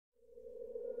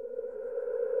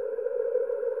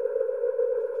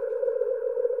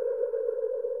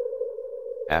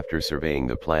After surveying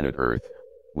the planet Earth,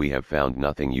 we have found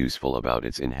nothing useful about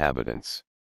its inhabitants.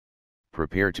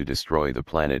 Prepare to destroy the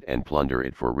planet and plunder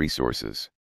it for resources.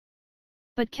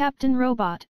 But Captain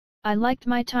Robot, I liked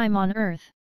my time on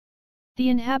Earth. The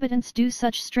inhabitants do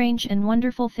such strange and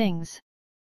wonderful things.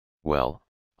 Well,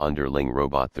 underling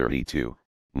Robot 32,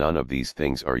 none of these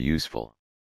things are useful.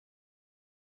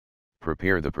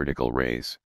 Prepare the particle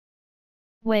rays.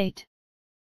 Wait.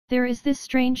 There is this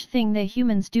strange thing that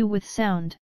humans do with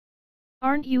sound.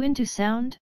 Aren't you into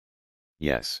sound?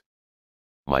 Yes.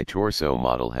 My torso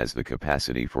model has the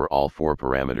capacity for all 4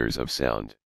 parameters of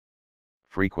sound: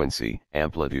 frequency,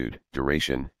 amplitude,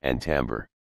 duration, and timbre.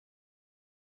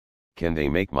 Can they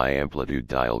make my amplitude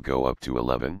dial go up to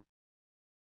 11?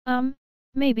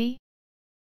 Maybe.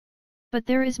 But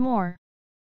there is more.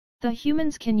 The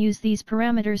humans can use these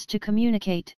parameters to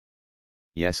communicate.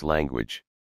 Yes, language.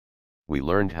 We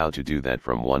learned how to do that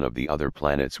from one of the other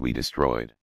planets we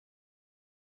destroyed.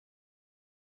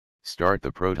 Start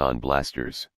the proton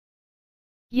blasters.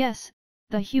 Yes,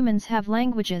 the humans have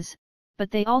languages,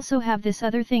 but they also have this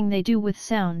other thing they do with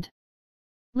sound.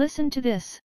 Listen to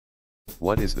this.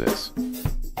 What is this?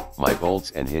 My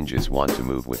bolts and hinges want to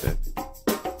move with it.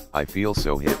 I feel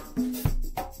so hip.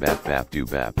 Bap bap do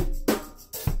bap.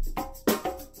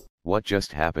 What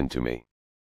just happened to me?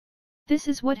 This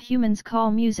is what humans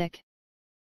call music.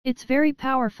 It's very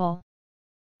powerful.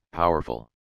 Powerful.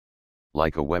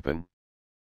 Like a weapon?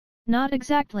 Not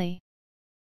exactly.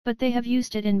 But they have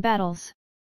used it in battles.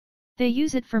 They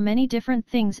use it for many different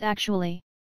things actually.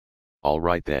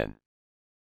 Alright then.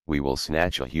 We will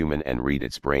snatch a human and read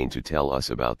its brain to tell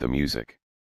us about the music.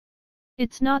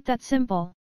 It's not that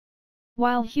simple.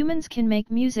 While humans can make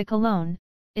music alone,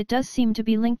 it does seem to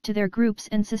be linked to their groups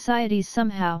and societies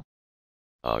somehow.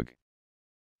 Ugh.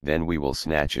 Then we will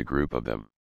snatch a group of them.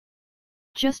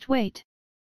 Just wait.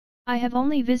 I have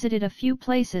only visited a few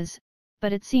places,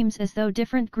 but it seems as though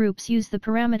different groups use the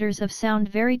parameters of sound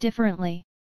very differently.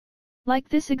 Like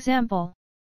this example.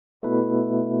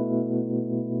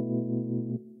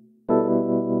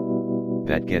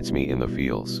 That gets me in the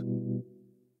feels.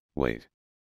 Wait.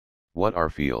 What are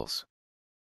feels?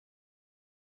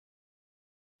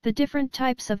 The different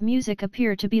types of music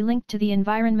appear to be linked to the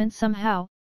environment somehow,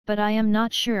 but I am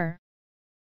not sure.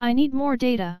 I need more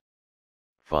data.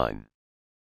 Fine.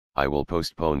 I will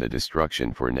postpone the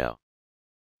destruction for now.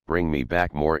 Bring me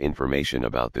back more information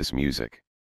about this music.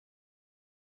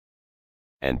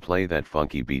 And play that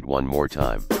funky beat one more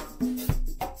time.